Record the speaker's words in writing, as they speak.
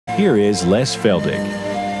here is Les Feldick.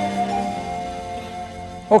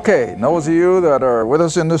 Okay, those of you that are with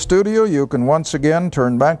us in the studio, you can once again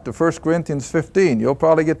turn back to 1 Corinthians 15. You'll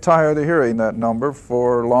probably get tired of hearing that number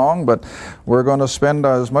for long, but we're going to spend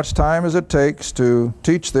as much time as it takes to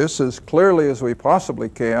teach this as clearly as we possibly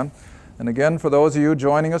can. And again, for those of you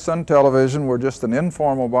joining us on television, we're just an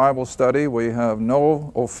informal Bible study. We have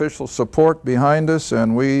no official support behind us,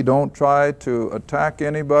 and we don't try to attack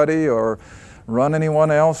anybody or run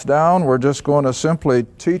anyone else down. We're just going to simply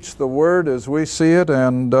teach the Word as we see it,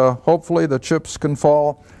 and hopefully the chips can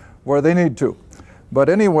fall where they need to. But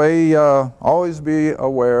anyway, always be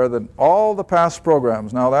aware that all the past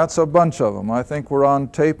programs, now that's a bunch of them. I think we're on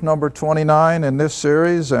tape number 29 in this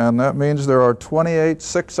series, and that means there are 28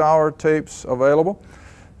 6-hour tapes available.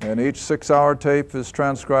 And each 6-hour tape is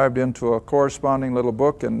transcribed into a corresponding little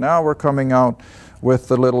book, and now we're coming out with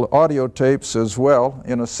the little audio tapes as well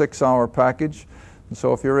in a 6-hour package. And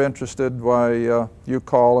so if you're interested, why you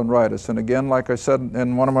call and write us. And again, like I said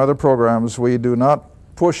in one of my other programs, we do not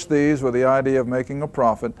push these with the idea of making a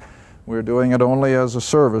profit. We're doing it only as a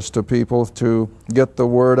service to people to get the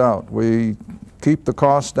word out. We keep the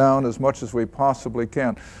cost down as much as we possibly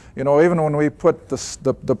can. You know, even when we put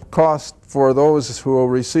the cost for those who will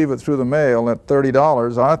receive it through the mail at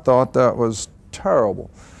 $30, I thought that was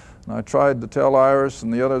terrible. And I tried to tell Iris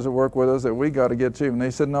and the others that work with us that we got to get cheap. And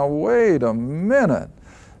they said, now wait a minute.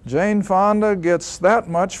 Jane Fonda gets that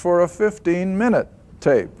much for a 15-minute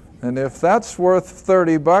tape. And if that's worth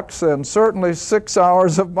 30 bucks, then certainly 6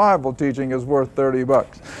 hours of Bible teaching is worth 30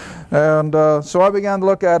 bucks. And so I began to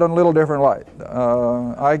look at it in a little different light.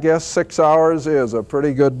 I guess 6 hours is a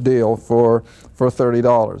pretty good deal for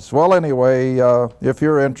 $30. Well, anyway, if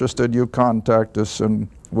you're interested, you contact us and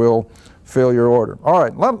we'll fill your order. All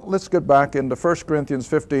right, let's get back into 1 Corinthians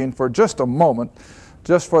 15 for just a moment,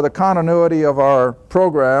 just for the continuity of our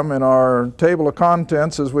program and our table of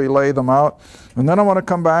contents as we lay them out. And then I want to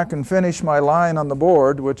come back and finish my line on the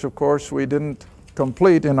board, which of course we didn't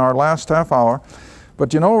complete in our last half hour.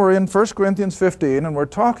 But you know, we're in 1 Corinthians 15 and we're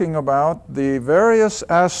talking about the various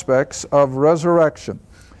aspects of resurrection.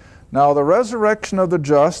 Now, the resurrection of the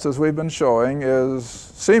just, as we've been showing, is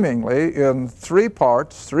seemingly in 3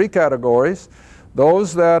 parts, 3 categories.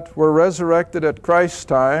 Those that were resurrected at Christ's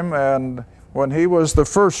time and when he was the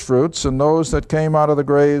first fruits, and those that came out of the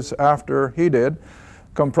graves after he did,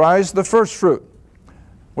 comprised the first fruit,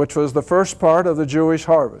 which was the first part of the Jewish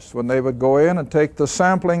harvest, when they would go in and take the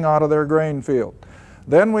sampling out of their grain field.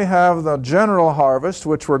 Then we have the general harvest,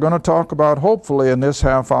 which we're going to talk about hopefully in this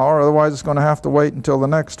half hour, otherwise it's going to have to wait until the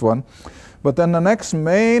next one. But then the next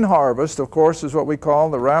main harvest, of course, is what we call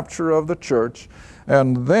the rapture of the church.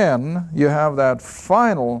 And then you have that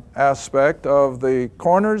final aspect of the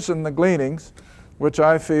corners and the gleanings, which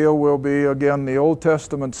I feel will be, again, the Old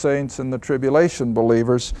Testament saints and the tribulation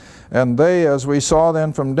believers. And they, as we saw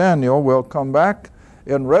then from Daniel, will come back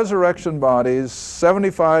in resurrection bodies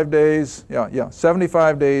 75 days,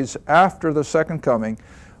 75 days after the second coming,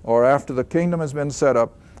 or after the kingdom has been set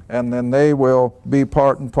up, and then they will be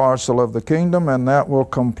part and parcel of the kingdom, and that will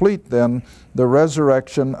complete then the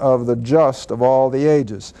resurrection of the just of all the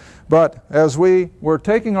ages. But as we were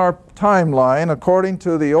taking our timeline according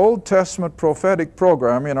to the Old Testament prophetic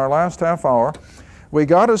program in our last half hour, we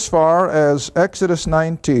got as far as Exodus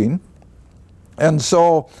 19, and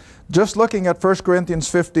so just looking at 1 Corinthians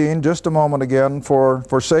 15 just a moment again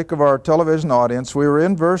for sake of our television audience, we were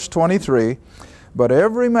in verse 23, but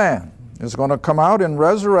every man is going to come out in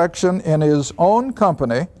resurrection in his own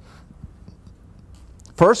company.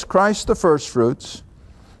 First Christ the firstfruits,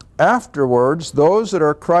 afterwards those that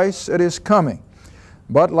are Christ's at his coming.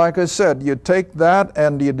 But like I said, you take that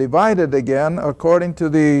and you divide it again according to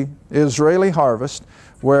the Israeli harvest,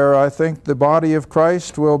 where I think the body of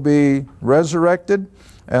Christ will be resurrected,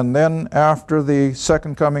 and then after the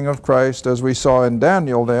second coming of Christ, as we saw in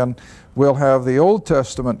Daniel then, we'll have the Old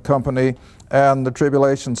Testament company and the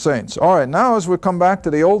tribulation saints. All right, now as we come back to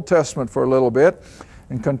the Old Testament for a little bit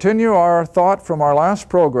and continue our thought from our last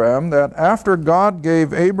program, that after God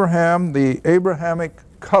gave Abraham the Abrahamic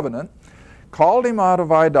covenant, called him out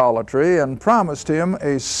of idolatry and promised him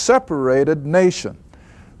a separated nation,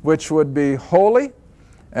 which would be holy,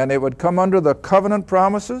 and it would come under the covenant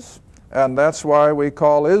promises. And that's why we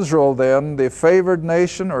call Israel then the favored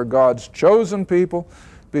nation, or God's chosen people,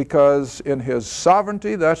 because in his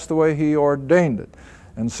sovereignty, that's the way he ordained it.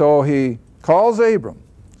 And so he calls Abram,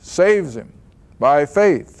 saves him by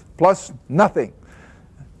faith, plus nothing.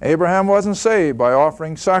 Abraham wasn't saved by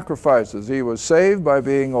offering sacrifices. He was saved by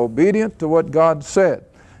being obedient to what God said.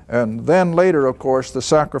 And then later, of course, the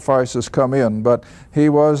sacrifices come in. But he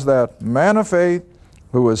was that man of faith,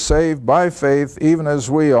 who is saved by faith, even as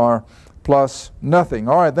we are, plus nothing.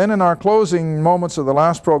 All right, then in our closing moments of the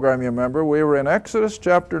last program, you remember, we were in Exodus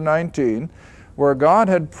chapter 19, where God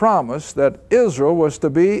had promised that Israel was to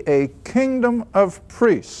be a kingdom of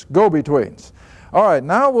priests, go-betweens. All right,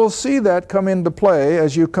 now we'll see that come into play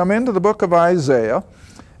as you come into the book of Isaiah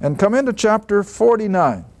and come into chapter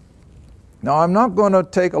 49. Now, I'm not going to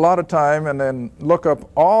take a lot of time and then look up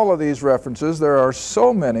all of these references. There are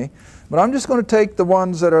so many, but I'm just going to take the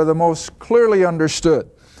ones that are the most clearly understood.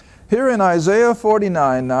 Here in Isaiah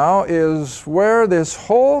 49 now is where this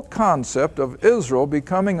whole concept of Israel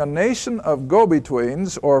becoming a nation of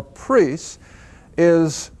go-betweens or priests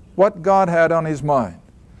is what God had on His mind.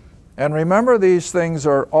 And remember, these things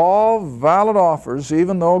are all valid offers,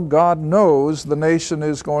 even though God knows the nation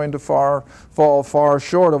is going to fall far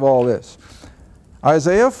short of all this.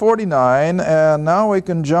 Isaiah 49, and now we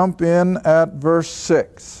can jump in at verse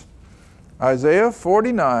 6. Isaiah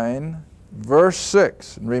 49, verse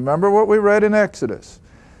 6. And remember what we read in Exodus,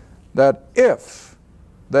 that if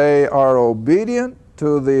they are obedient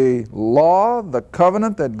to the law, the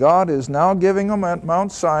covenant that God is now giving them at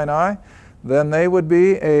Mount Sinai, then they would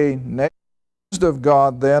be a nation of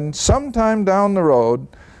God then sometime down the road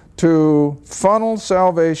to funnel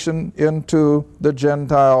salvation into the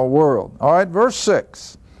Gentile world. All right, verse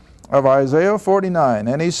 6 of Isaiah 49.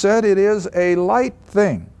 And he said, "It is a light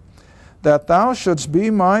thing that thou shouldst be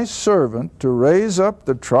my servant to raise up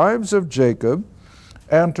the tribes of Jacob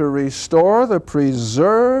and to restore the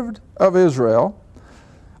preserved of Israel.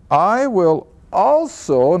 I will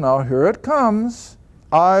also," now here it comes,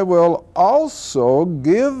 "I will also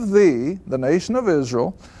give thee," the nation of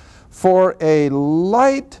Israel, "for a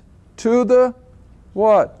light to the,"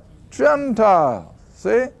 what? Gentiles.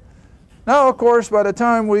 See? Now, of course, by the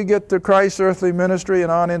time we get to Christ's earthly ministry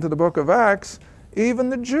and on into the book of Acts, even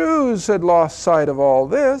the Jews had lost sight of all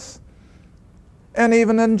this. And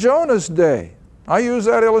even in Jonah's day, I used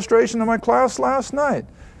that illustration in my class last night.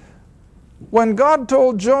 When God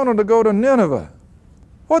told Jonah to go to Nineveh,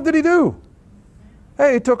 what did he do?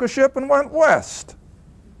 Hey, he took a ship and went west,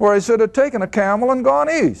 where he should have taken a camel and gone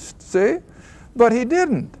east, see? But he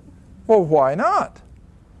didn't. Well, why not?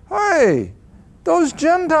 Hey, those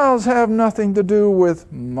Gentiles have nothing to do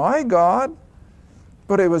with my God,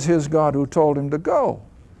 but it was his God who told him to go.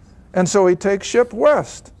 And so he takes ship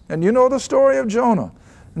west. And you know the story of Jonah.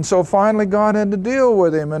 And so finally God had to deal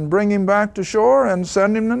with him and bring him back to shore and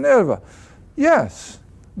send him to Nineveh. Yes,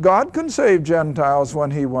 God can save Gentiles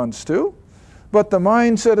when He wants to. But the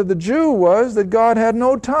mindset of the Jew was that God had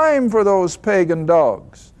no time for those pagan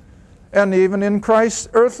dogs. And even in Christ's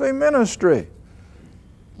earthly ministry,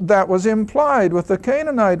 that was implied with the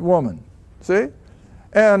Canaanite woman. See?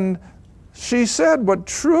 And she said, "But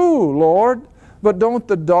true, Lord, but don't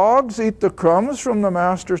the dogs eat the crumbs from the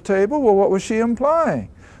master's table?" Well, what was she implying?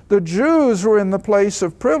 The Jews were in the place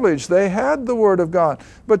of privilege. They had the Word of God.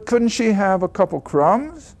 But couldn't she have a couple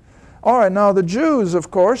crumbs? All right, now the Jews,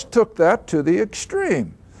 of course, took that to the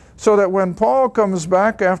extreme. So that when Paul comes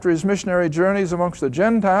back after his missionary journeys amongst the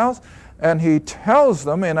Gentiles, and he tells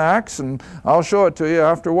them in Acts, and I'll show it to you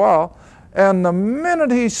after a while, and the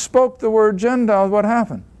minute he spoke the word Gentiles, what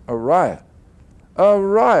happened? A riot. A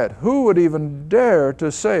riot. Who would even dare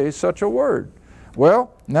to say such a word?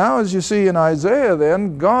 Well, now as you see in Isaiah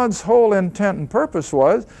then, God's whole intent and purpose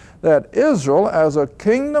was that Israel as a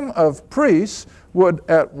kingdom of priests would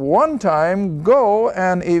at one time go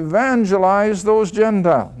and evangelize those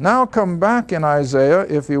Gentiles. Now come back in Isaiah,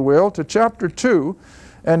 if you will, to chapter 2,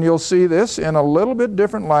 and you'll see this in a little bit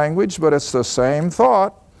different language, but it's the same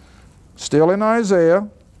thought. Still in Isaiah.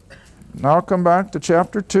 Now come back to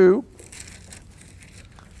chapter 2.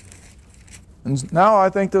 And now I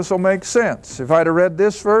think this will make sense. If I'd have read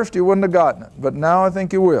this first, you wouldn't have gotten it. But now I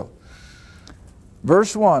think you will.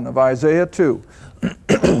 Verse 1 of Isaiah 2.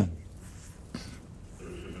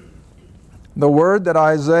 The word that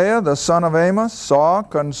Isaiah, the son of Amos, saw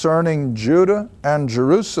concerning Judah and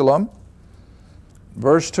Jerusalem.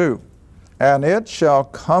 Verse 2. And it shall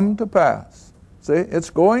come to pass. See,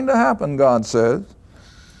 it's going to happen, God says,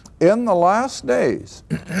 in the last days,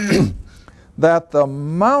 that the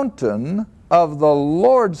mountain of the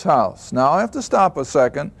Lord's house. Now I have to stop a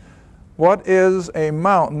second. What is a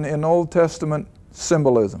mountain in Old Testament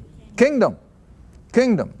symbolism? Kingdom.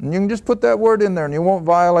 Kingdom. And you can just put that word in there and you won't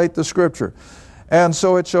violate the Scripture. And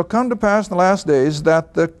so it shall come to pass in the last days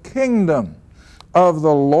that the kingdom of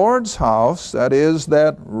the Lord's house, that is,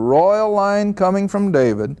 that royal line coming from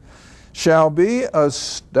David, shall be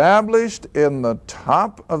established in the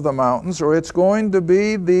top of the mountains, or it's going to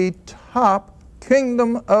be the top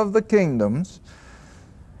kingdom of the kingdoms,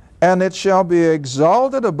 and it shall be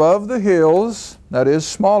exalted above the hills, that is,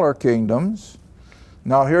 smaller kingdoms.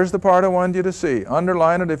 Now here's the part I wanted you to see.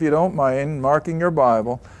 Underline it if you don't mind, marking your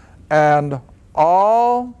Bible. And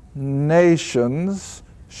all nations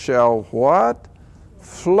shall what?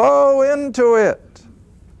 Flow into it.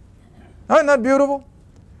 Isn't that beautiful?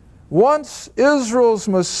 Once Israel's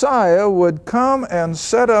Messiah would come and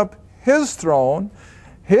set up His throne,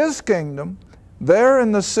 His kingdom, there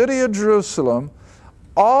in the city of Jerusalem,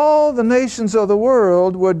 all the nations of the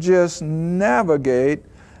world would just navigate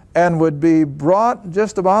and would be brought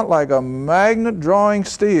just about like a magnet drawing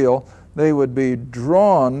steel. They would be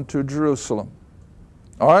drawn to Jerusalem.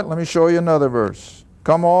 All right, let me show you another verse.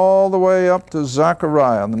 Come all the way up to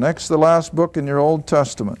Zechariah, the next to the last book in your Old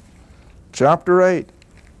Testament. Chapter 8.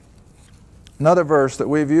 Another verse that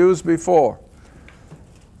we've used before.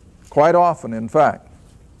 Quite often, in fact.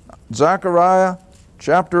 Zechariah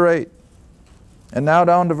chapter 8. And now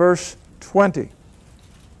down to verse 20.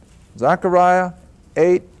 Zechariah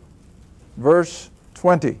 8, verse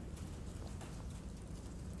 20.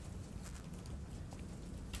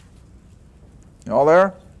 You all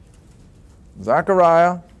there?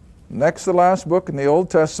 Zechariah, next to the last book in the Old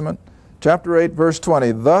Testament, chapter 8, verse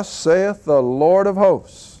 20. Thus saith the Lord of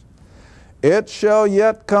hosts, it shall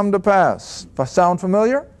yet come to pass. Sound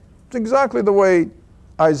familiar? It's exactly the way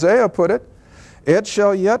Isaiah put it. It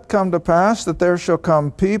shall yet come to pass that there shall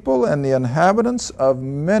come people and the inhabitants of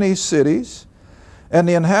many cities, and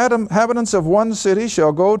the inhabitants of one city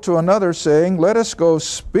shall go to another, saying, let us go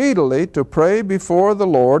speedily to pray before the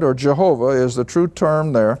Lord, or Jehovah is the true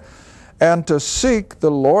term there, and to seek the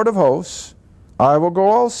Lord of hosts. I will go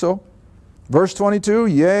also. Verse 22,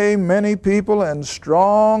 yea, many people and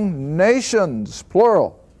strong nations,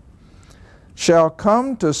 plural, shall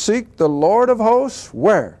come to seek the Lord of hosts.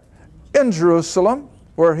 Where? In Jerusalem,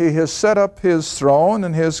 where He has set up His throne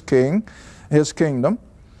and His kingdom.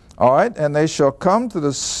 All right, and they shall come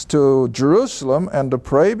to Jerusalem and to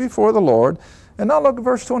pray before the Lord. And now look at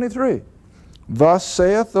verse 23. Thus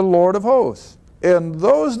saith the Lord of hosts. In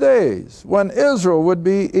those days, when Israel would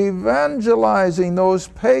be evangelizing those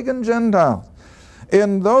pagan Gentiles,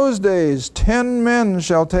 in those days 10 men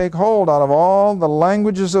shall take hold out of all the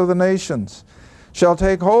languages of the nations, shall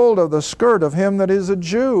take hold of the skirt of him that is a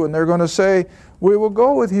Jew, and they're going to say, we will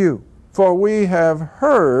go with you, for we have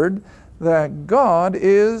heard that God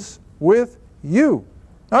is with you.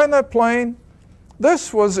 Isn't that plain?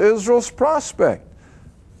 This was Israel's prospect.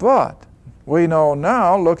 But we know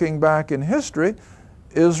now, looking back in history,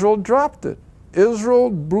 Israel dropped it. Israel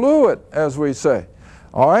blew it, as we say.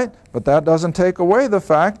 All right? But that doesn't take away the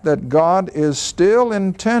fact that God is still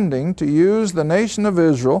intending to use the nation of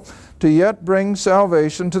Israel to yet bring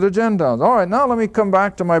salvation to the Gentiles. All right, now let me come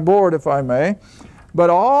back to my board, if I may. But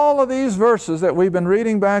all of these verses that we've been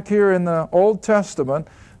reading back here in the Old Testament,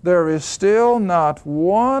 there is still not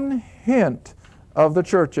one hint of the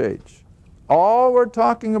church age. All we're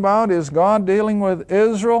talking about is God dealing with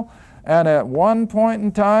Israel, and at one point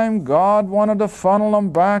in time, God wanted to funnel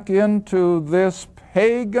them back into this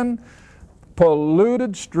pagan,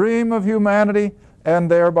 polluted stream of humanity and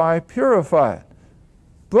thereby purify it.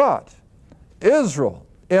 But Israel,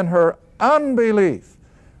 in her unbelief,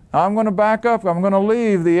 I'm going to back up, I'm going to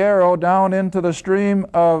leave the arrow down into the stream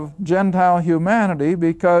of Gentile humanity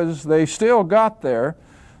because they still got there,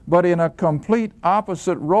 but in a complete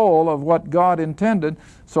opposite role of what God intended.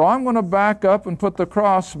 So I'm going to back up and put the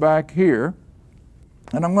cross back here,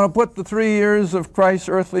 and I'm going to put the 3 years of Christ's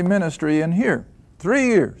earthly ministry in here. 3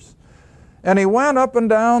 years. And He went up and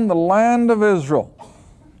down the land of Israel,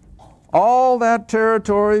 all that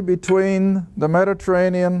territory between the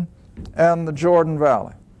Mediterranean and the Jordan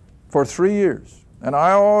Valley, for 3 years. And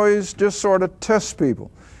I always just sort of test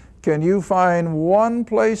people. Can you find one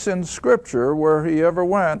place in Scripture where He ever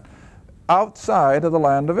went outside of the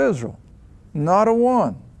land of Israel? Not a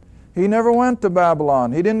one. He never went to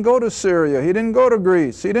Babylon. He didn't go to Syria. He didn't go to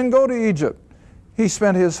Greece. He didn't go to Egypt. He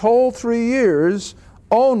spent His whole 3 years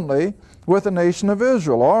only with the nation of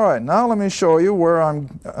Israel. All right, now let me show you where I'm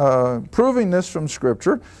proving this from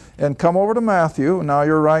Scripture. And come over to Matthew. Now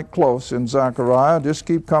you're right close in Zechariah. Just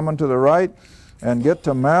keep coming to the right and get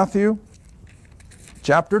to Matthew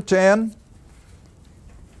chapter 10.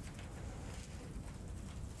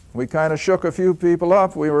 We kind of shook a few people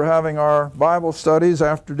up. We were having our Bible studies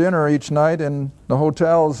after dinner each night in the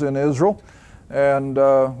hotels in Israel. And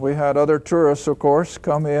we had other tourists, of course,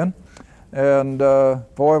 come in. And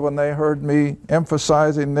boy, when they heard me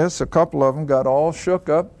emphasizing this, a couple of them got all shook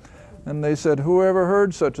up. And they said, who ever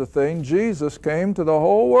heard such a thing? Jesus came to the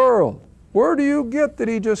whole world. Where do you get that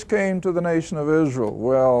He just came to the nation of Israel?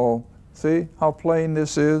 Well, See how plain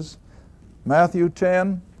this is? Matthew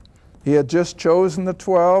 10, he had just chosen the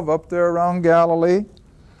 12 up there around Galilee.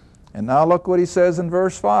 And now look what he says in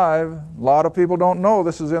verse 5. A lot of people don't know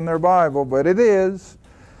this is in their Bible, but it is.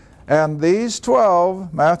 And these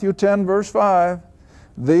 12, Matthew 10 verse 5,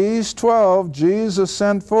 these 12 Jesus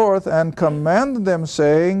sent forth and commanded them,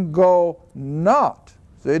 saying, go not.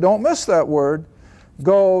 See, don't miss that word.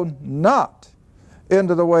 Go not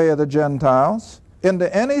into the way of the Gentiles.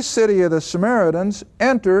 Into any city of the Samaritans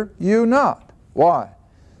enter you not. Why?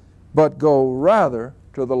 But go rather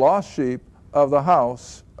to the lost sheep of the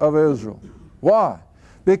house of Israel. Why?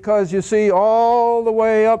 Because you see, all the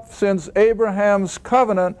way up since Abraham's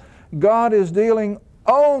covenant, God is dealing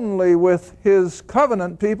only with His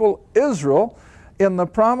covenant people, Israel, in the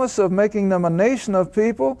promise of making them a nation of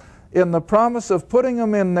people, in the promise of putting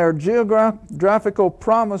them in their geographical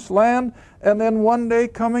promised land, and then one day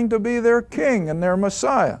coming to be their king and their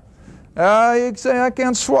Messiah. You say, I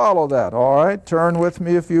can't swallow that. All right, turn with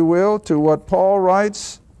me, if you will, to what Paul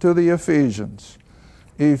writes to the Ephesians.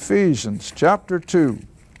 Ephesians chapter 2.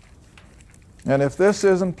 And if this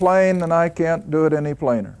isn't plain, then I can't do it any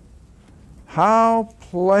plainer. How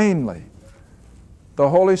plainly the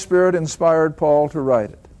Holy Spirit inspired Paul to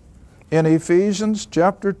write it. In Ephesians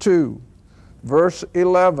chapter 2, verse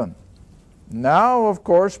 11. Now, of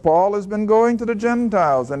course, Paul has been going to the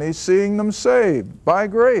Gentiles and he's seeing them saved by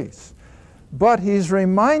grace. But he's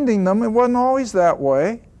reminding them it wasn't always that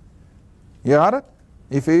way. You got it?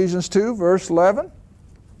 Ephesians 2, verse 11.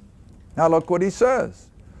 Now look what he says.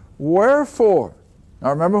 Wherefore, now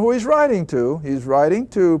remember who he's writing to. He's writing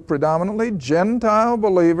to predominantly Gentile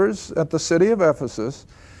believers at the city of Ephesus.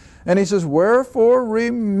 And he says, wherefore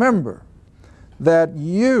remember that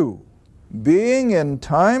you, being in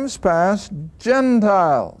times past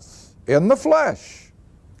Gentiles in the flesh.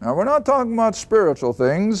 Now we're not talking about spiritual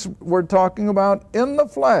things. We're talking about in the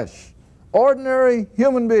flesh, ordinary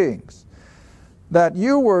human beings. That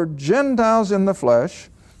you were Gentiles in the flesh,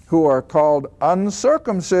 who are called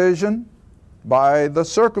uncircumcision by the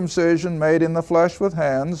circumcision made in the flesh with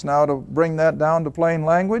hands. Now to bring that down to plain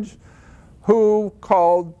language, who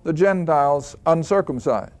called the Gentiles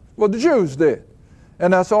uncircumcised? Well, the Jews did.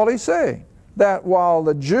 And that's all he's saying. That while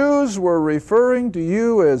the Jews were referring to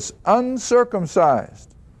you as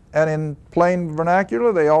uncircumcised, and in plain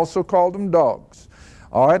vernacular they also called them dogs.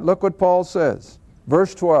 All right, look what Paul says.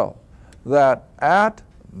 Verse 12. That at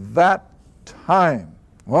that time,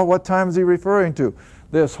 well, what time is he referring to?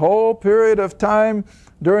 This whole period of time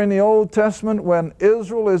during the Old Testament when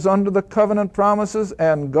Israel is under the covenant promises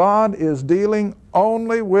and God is dealing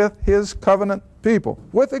only with His covenant people,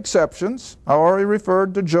 with exceptions. I already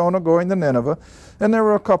referred to Jonah going to Nineveh, and there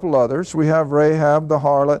were a couple others. We have Rahab the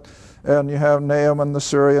harlot, and you have Naaman the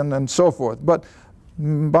Syrian, and so forth. But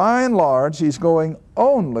by and large, he's going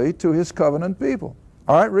only to his covenant people.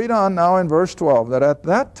 All right, read on now in verse 12, that at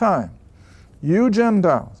that time, you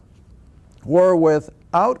Gentiles were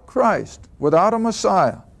without Christ, without a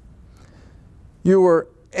Messiah. You were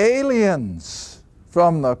aliens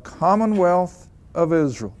from the commonwealth of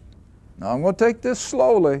Israel. Now I'm going to take this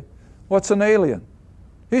slowly. What's an alien?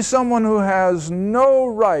 He's someone who has no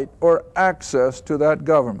right or access to that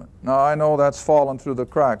government. Now I know that's fallen through the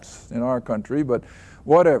cracks in our country, but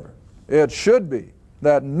whatever. It should be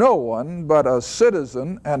that no one but a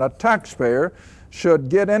citizen and a taxpayer should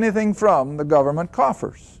get anything from the government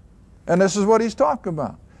coffers. And this is what he's talking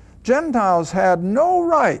about. Gentiles had no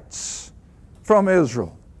rights from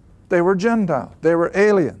Israel. They were Gentiles. They were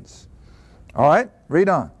aliens. All right, read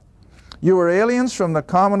on. You were aliens from the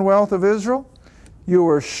commonwealth of Israel. You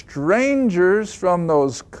were strangers from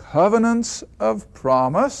those covenants of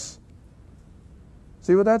promise.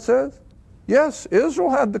 See what that says? Yes, Israel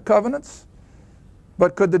had the covenants.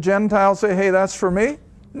 But could the Gentile say, hey, that's for me?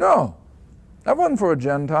 No. That wasn't for a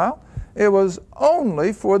Gentile. It was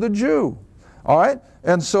only for the Jew. All right?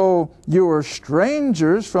 And so you were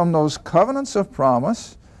strangers from those covenants of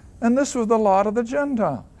promise, and this was the lot of the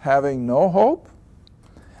Gentile, having no hope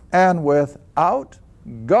and without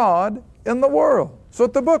God in the world. That's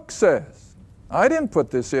what the book says. I didn't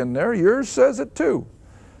put this in there. Yours says it too.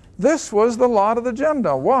 This was the lot of the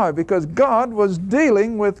Gentile. Why? Because God was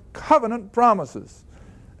dealing with covenant promises.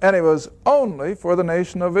 And it was only for the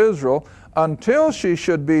nation of Israel until she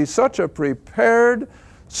should be such a prepared,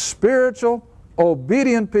 spiritual,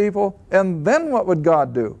 obedient people. And then what would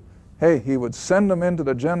God do? Hey, He would send them into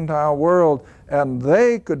the Gentile world, and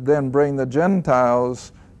they could then bring the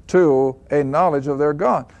Gentiles to a knowledge of their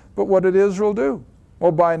God. But what did Israel do?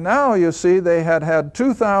 Well, by now, you see, they had had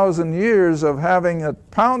 2,000 years of having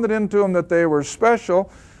it pounded into them that they were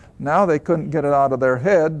special. Now they couldn't get it out of their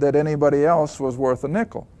head that anybody else was worth a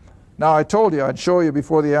nickel. Now I told you I'd show you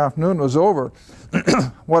before the afternoon was over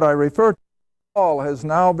what I referred to. Paul has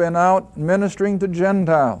now been out ministering to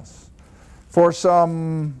Gentiles for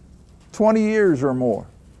some 20 years or more.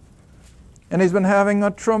 And he's been having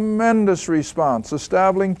a tremendous response,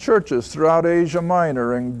 establishing churches throughout Asia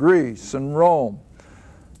Minor and Greece and Rome.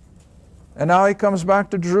 And now he comes back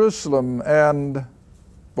to Jerusalem, and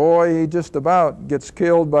boy, he just about gets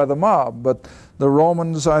killed by the mob. But the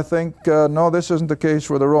Romans, I think, no, this isn't the case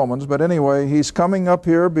for the Romans, but anyway, he's coming up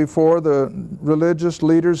here before the religious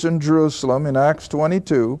leaders in Jerusalem in Acts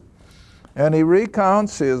 22, and he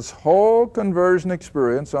recounts his whole conversion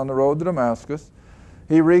experience on the road to Damascus.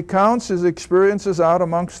 He recounts his experiences out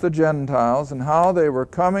amongst the Gentiles and how they were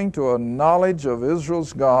coming to a knowledge of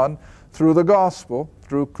Israel's God through the gospel,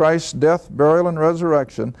 through Christ's death, burial, and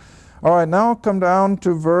resurrection. All right, now come down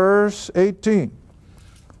to verse 18.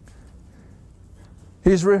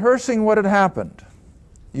 He's rehearsing what had happened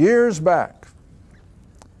years back.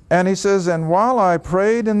 And he says, and while I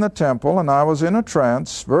prayed in the temple, and I was in a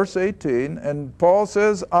trance, verse 18, and Paul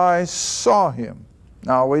says, I saw him.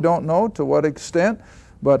 Now, we don't know to what extent,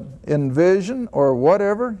 but in vision or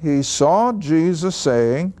whatever, he saw Jesus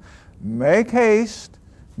saying, make haste,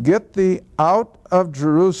 get thee out of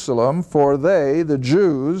Jerusalem, for they, the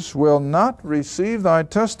Jews, will not receive thy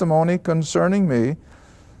testimony concerning me.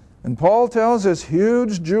 And Paul tells this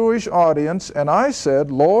huge Jewish audience, and I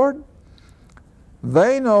said, Lord,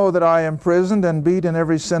 they know that I imprisoned and beat in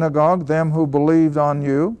every synagogue them who believed on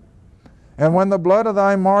you. And when the blood of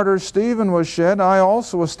thy martyr Stephen was shed, I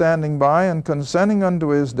also was standing by and consenting unto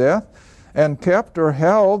his death, and kept or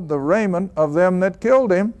held the raiment of them that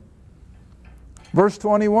killed him. Verse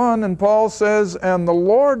 21, and Paul says, and the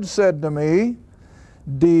Lord said to me,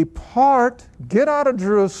 depart, get out of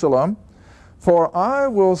Jerusalem, for I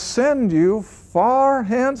will send you far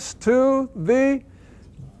hence to the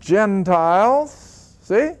Gentiles.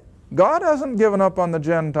 See? God hasn't given up on the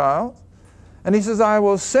Gentiles. And he says, I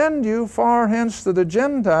will send you far hence to the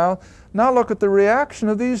Gentiles. Now look at the reaction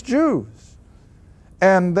of these Jews.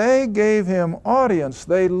 And they gave him audience.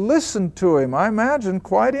 They listened to him, I imagine,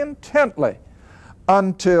 quite intently,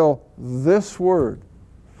 until this word.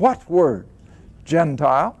 What word?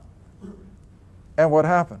 Gentile. And what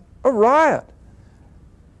happened? A riot.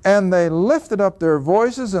 And they lifted up their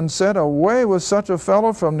voices and said, away with such a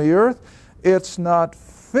fellow from the earth. It's not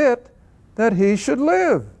fit that he should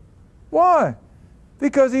live. Why?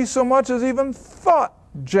 Because he so much as even thought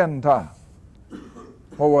Gentile.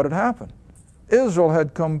 Well, what had happened? Israel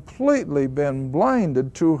had completely been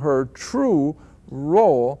blinded to her true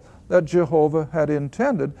role that Jehovah had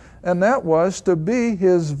intended, and that was to be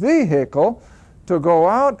his vehicle to go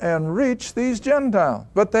out and reach these Gentiles.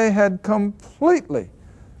 But they had completely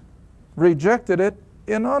rejected it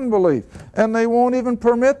in unbelief, and they won't even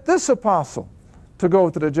permit this apostle to go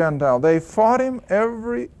to the Gentile. They fought him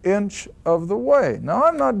every inch of the way. Now,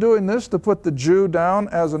 I'm not doing this to put the Jew down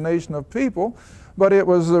as a nation of people, but it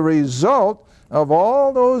was the result of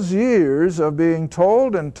all those years of being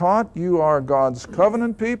told and taught, you are God's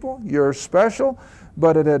covenant people, you're special,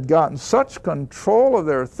 but it had gotten such control of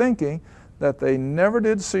their thinking that they never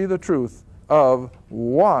did see the truth of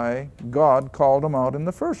why God called them out in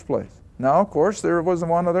the first place. Now, of course, there was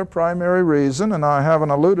one other primary reason, and I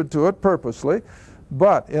haven't alluded to it purposely,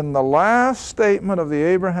 but in the last statement of the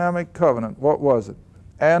Abrahamic covenant, what was it?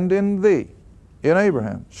 And in thee, in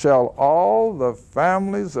Abraham, shall all the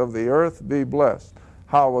families of the earth be blessed.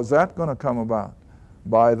 How was that going to come about?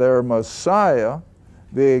 By their Messiah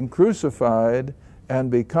being crucified and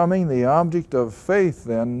becoming the object of faith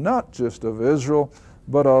then, not just of Israel,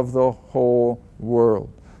 but of the whole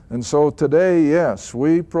world. And so today, yes,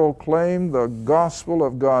 we proclaim the gospel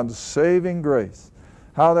of God's saving grace,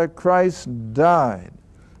 how that Christ died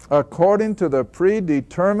according to the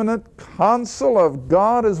predeterminate counsel of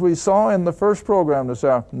God, as we saw in the first program this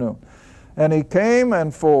afternoon. And he came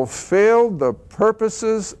and fulfilled the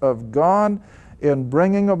purposes of God in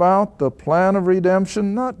bringing about the plan of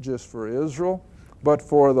redemption, not just for Israel, but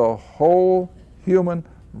for the whole human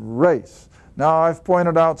race. Now, I've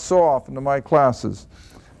pointed out so often to my classes,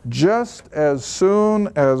 just as soon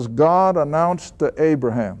as God announced to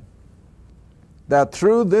Abraham that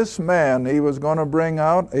through this man he was going to bring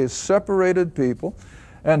out a separated people,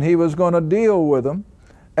 and he was going to deal with them,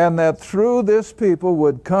 and that through this people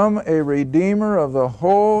would come a redeemer of the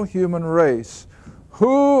whole human race,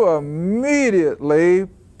 who immediately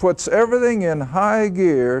puts everything in high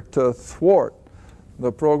gear to thwart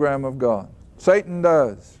the program of God. Satan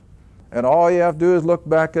does. And all you have to do is look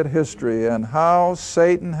back at history and how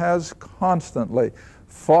Satan has constantly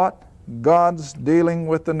fought God's dealing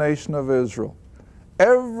with the nation of Israel.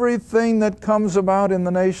 Everything that comes about in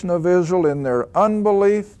the nation of Israel, in their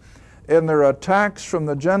unbelief, in their attacks from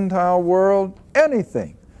the Gentile world,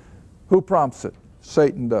 anything, who prompts it?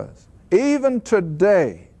 Satan does. Even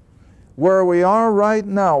today, where we are right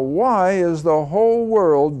now, why is the whole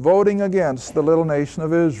world voting against the little nation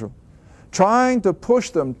of Israel? Trying to push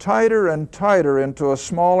them tighter and tighter into a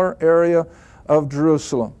smaller area of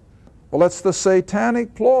Jerusalem. Well, it's the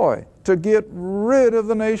satanic ploy to get rid of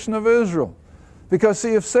the nation of Israel. Because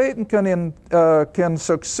see, if Satan can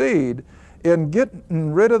succeed in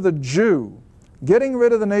getting rid of the Jew, getting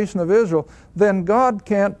rid of the nation of Israel, then God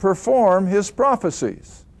can't perform His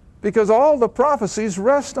prophecies. Because all the prophecies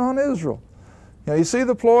rest on Israel. You see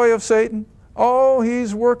the ploy of Satan? Oh,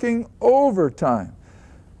 he's working overtime.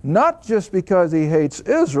 Not just because he hates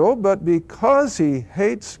Israel, but because he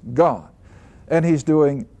hates God. And he's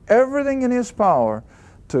doing everything in his power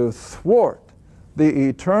to thwart the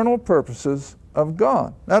eternal purposes of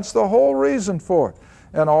God. That's the whole reason for it.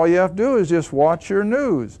 And all you have to do is just watch your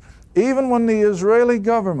news. Even when the Israeli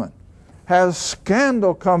government has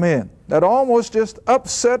scandal come in that almost just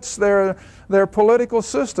upsets their political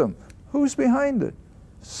system, who's behind it?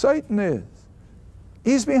 Satan is.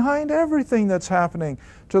 He's behind everything that's happening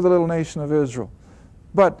to the little nation of Israel.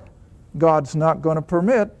 But God's not going to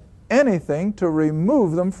permit anything to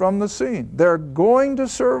remove them from the scene. They're going to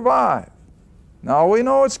survive. Now we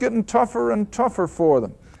know it's getting tougher and tougher for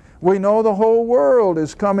them. We know the whole world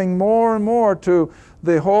is coming more and more to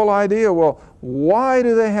the whole idea, well, why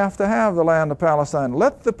do they have to have the land of Palestine?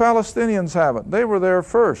 Let the Palestinians have it. They were there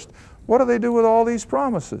first. What do they do with all these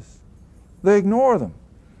promises? They ignore them.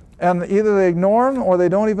 And either they ignore them or they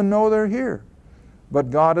don't even know they're here.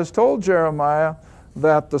 But God has told Jeremiah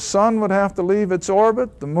that the sun would have to leave its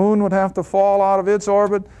orbit, the moon would have to fall out of its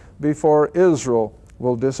orbit before Israel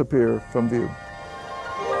will disappear from view.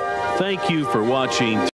 Thank you for watching.